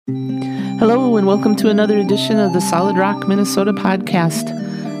Hello and welcome to another edition of the Solid Rock, Minnesota podcast.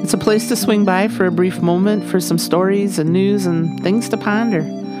 It's a place to swing by for a brief moment for some stories and news and things to ponder.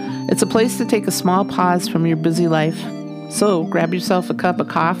 It's a place to take a small pause from your busy life. So grab yourself a cup of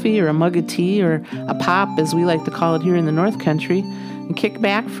coffee or a mug of tea or a pop, as we like to call it here in the North Country, and kick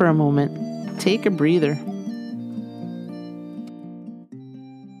back for a moment. Take a breather.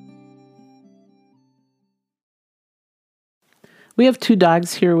 We have two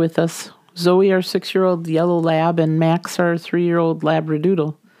dogs here with us. Zoe, our 6-year-old yellow lab, and Max, our 3-year-old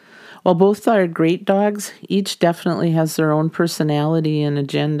labradoodle. While both are great dogs, each definitely has their own personality and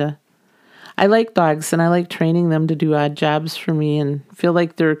agenda. I like dogs, and I like training them to do odd jobs for me and feel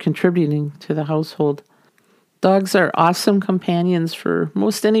like they're contributing to the household. Dogs are awesome companions for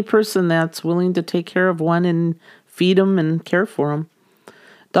most any person that's willing to take care of one and feed them and care for them.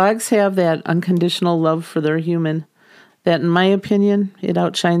 Dogs have that unconditional love for their human that, in my opinion, it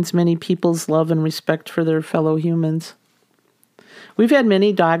outshines many people's love and respect for their fellow humans. We've had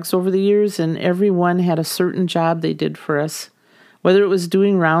many dogs over the years, and every one had a certain job they did for us. Whether it was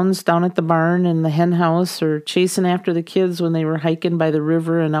doing rounds down at the barn and the hen house or chasing after the kids when they were hiking by the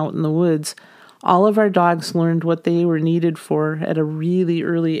river and out in the woods, all of our dogs learned what they were needed for at a really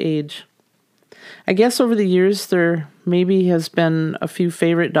early age. I guess over the years there maybe has been a few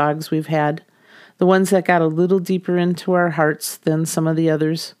favorite dogs we've had, the ones that got a little deeper into our hearts than some of the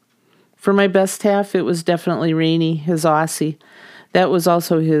others. For my best half, it was definitely Rainy, his Aussie. That was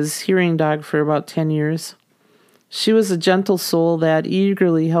also his hearing dog for about 10 years. She was a gentle soul that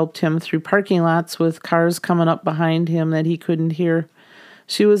eagerly helped him through parking lots with cars coming up behind him that he couldn't hear.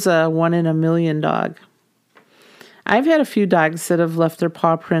 She was a 1 in a million dog. I've had a few dogs that have left their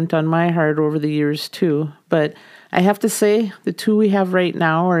paw print on my heart over the years too, but I have to say the two we have right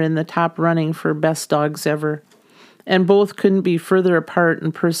now are in the top running for best dogs ever, and both couldn't be further apart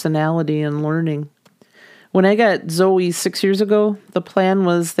in personality and learning. When I got Zoe 6 years ago, the plan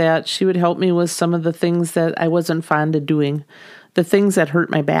was that she would help me with some of the things that I wasn't fond of doing, the things that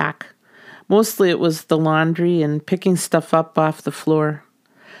hurt my back. Mostly it was the laundry and picking stuff up off the floor.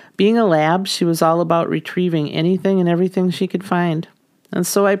 Being a lab, she was all about retrieving anything and everything she could find. And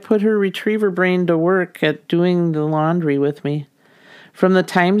so I put her retriever brain to work at doing the laundry with me. From the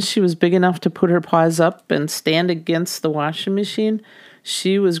time she was big enough to put her paws up and stand against the washing machine,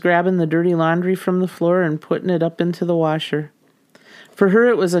 she was grabbing the dirty laundry from the floor and putting it up into the washer. For her,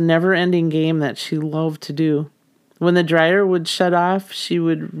 it was a never-ending game that she loved to do. When the dryer would shut off, she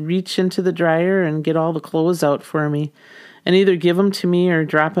would reach into the dryer and get all the clothes out for me, and either give them to me or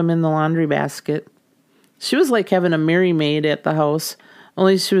drop them in the laundry basket. She was like having a Merry Maid at the house,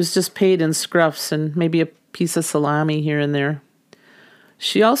 only she was just paid in scruffs and maybe a piece of salami here and there.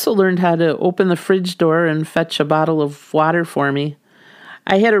 She also learned how to open the fridge door and fetch a bottle of water for me.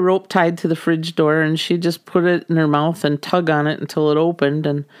 I had a rope tied to the fridge door, and she'd just put it in her mouth and tug on it until it opened,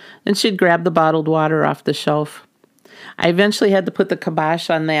 and then she'd grab the bottled water off the shelf. I eventually had to put the kibosh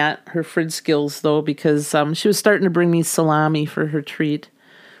on that, her fridge skills, though, because she was starting to bring me salami for her treat.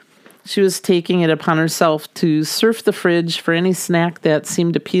 She was taking it upon herself to surf the fridge for any snack that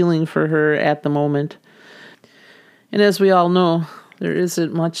seemed appealing for her at the moment. And as we all know, there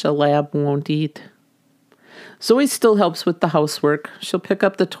isn't much a lab won't eat. Zoe still helps with the housework. She'll pick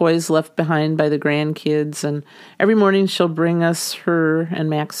up the toys left behind by the grandkids, and every morning she'll bring us her and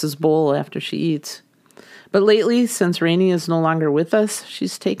Max's bowl after she eats. But lately, since Rainy is no longer with us,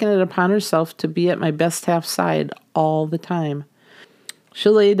 she's taken it upon herself to be at my best half side all the time.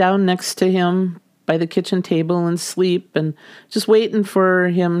 She'll lay down next to him by the kitchen table and sleep, and just waiting for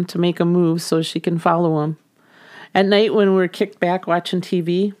him to make a move so she can follow him. At night, when we're kicked back watching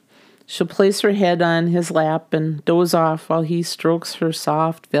TV, she'll place her head on his lap and doze off while he strokes her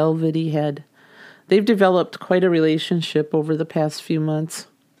soft, velvety head. They've developed quite a relationship over the past few months.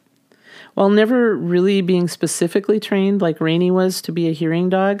 While never really being specifically trained like Rainy was to be a hearing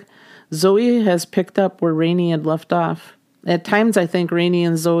dog, Zoe has picked up where Rainy had left off. At times, I think Rainy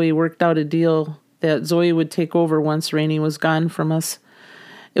and Zoe worked out a deal that Zoe would take over once Rainy was gone from us.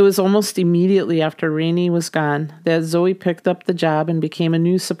 It was almost immediately after Rainy was gone that Zoe picked up the job and became a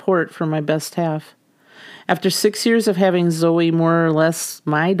new support for my best half. After 6 years of having Zoe more or less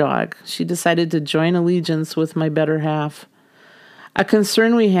my dog, she decided to join allegiance with my better half. A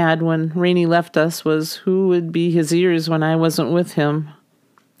concern we had when Rainy left us was who would be his ears when I wasn't with him,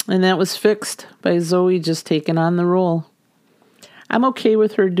 and that was fixed by Zoe just taking on the role. I'm okay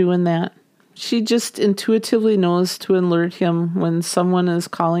with her doing that. She just intuitively knows to alert him when someone is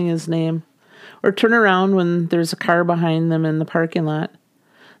calling his name, or turn around when there's a car behind them in the parking lot.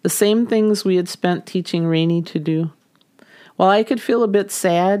 The same things we had spent teaching Rainy to do. While I could feel a bit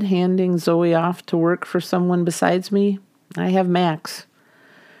sad handing Zoe off to work for someone besides me, I have Max.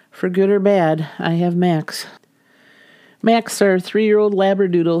 For good or bad, I have Max. Max, our 3-year-old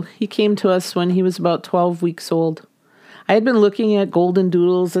Labradoodle, he came to us when he was about 12 weeks old. I had been looking at golden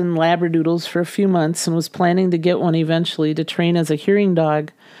doodles and Labradoodles for a few months and was planning to get one eventually to train as a hearing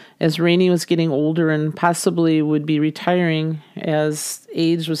dog, as Rainey was getting older and possibly would be retiring as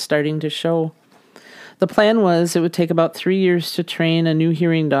age was starting to show. The plan was it would take about 3 years to train a new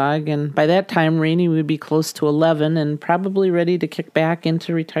hearing dog, and by that time Rainey would be close to 11 and probably ready to kick back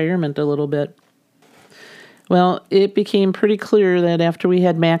into retirement a little bit. Well, it became pretty clear that after we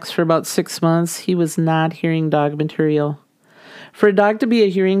had Max for about 6 months, he was not hearing dog material. For a dog to be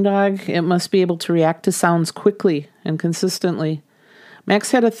a hearing dog, it must be able to react to sounds quickly and consistently. Max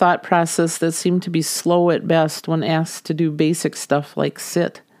had a thought process that seemed to be slow at best when asked to do basic stuff like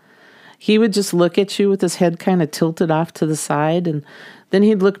sit. He would just look at you with his head kind of tilted off to the side, and then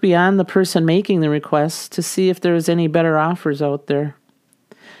he'd look beyond the person making the request to see if there was any better offers out there.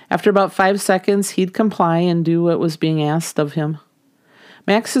 After about 5 seconds, he'd comply and do what was being asked of him.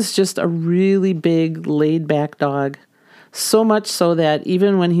 Max is just a really big, laid-back dog, so much so that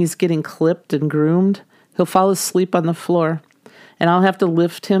even when he's getting clipped and groomed, he'll fall asleep on the floor, and I'll have to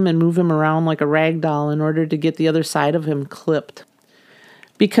lift him and move him around like a rag doll in order to get the other side of him clipped.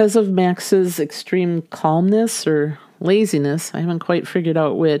 Because of Max's extreme calmness or laziness, I haven't quite figured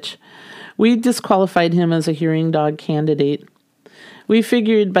out which, we disqualified him as a hearing dog candidate. We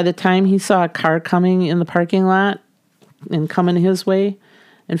figured by the time he saw a car coming in the parking lot and coming his way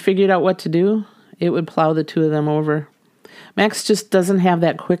and figured out what to do, it would plow the two of them over. Max just doesn't have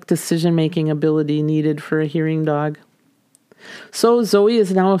that quick decision-making ability needed for a hearing dog. So Zoe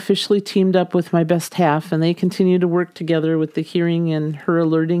is now officially teamed up with my best half, and they continue to work together with the hearing and her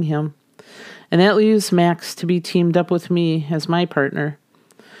alerting him. And that leaves Max to be teamed up with me as my partner.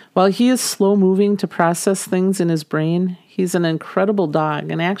 While he is slow-moving to process things in his brain, he's an incredible dog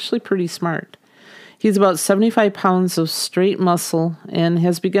and actually pretty smart. He's about 75 pounds of straight muscle and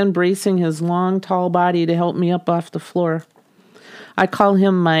has begun bracing his long, tall body to help me up off the floor. I call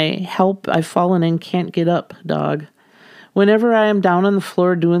him my help I've fallen and can't get up dog. Whenever I am down on the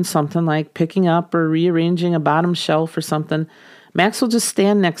floor doing something like picking up or rearranging a bottom shelf or something, Max will just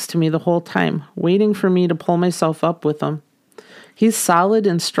stand next to me the whole time, waiting for me to pull myself up with him. He's solid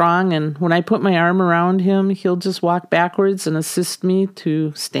and strong, and when I put my arm around him, he'll just walk backwards and assist me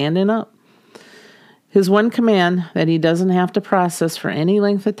to standing up. His one command that he doesn't have to process for any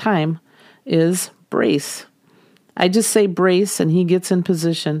length of time is brace. I just say brace and he gets in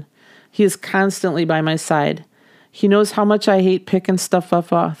position. He is constantly by my side. He knows how much I hate picking stuff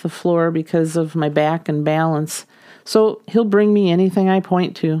up off the floor because of my back and balance, so he'll bring me anything I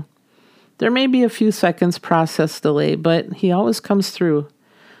point to. There may be a few seconds process delay, but he always comes through.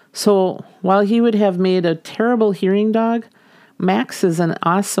 So while he would have made a terrible hearing dog, Max is an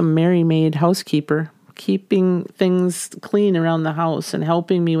awesome Mary Maid housekeeper, keeping things clean around the house and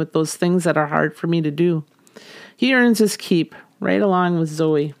helping me with those things that are hard for me to do. He earns his keep, right along with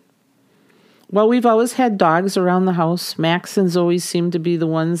Zoe. While we've always had dogs around the house, Max and Zoe seem to be the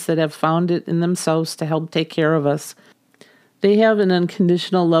ones that have found it in themselves to help take care of us. They have an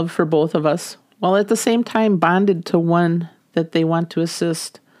unconditional love for both of us, while at the same time bonded to one that they want to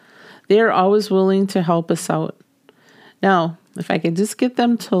assist. They are always willing to help us out. Now, if I could just get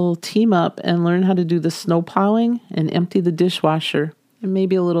them to team up and learn how to do the snow plowing and empty the dishwasher, and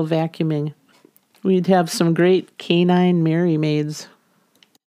maybe a little vacuuming, we'd have some great canine Mary Maids.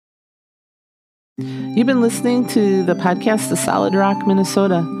 You've been listening to the podcast, The Solid Rock,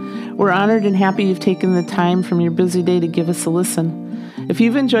 Minnesota. We're honored and happy you've taken the time from your busy day to give us a listen. If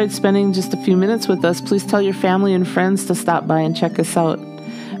you've enjoyed spending just a few minutes with us, please tell your family and friends to stop by and check us out.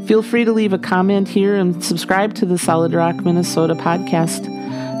 Feel free to leave a comment here and subscribe to the Solid Rock, Minnesota podcast.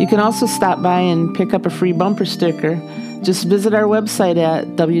 You can also stop by and pick up a free bumper sticker. Just visit our website at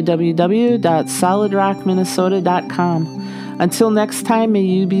www.solidrockminnesota.com. Until next time, may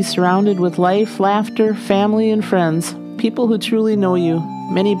you be surrounded with life, laughter, family, and friends, people who truly know you.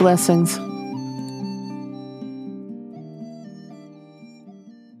 Many blessings.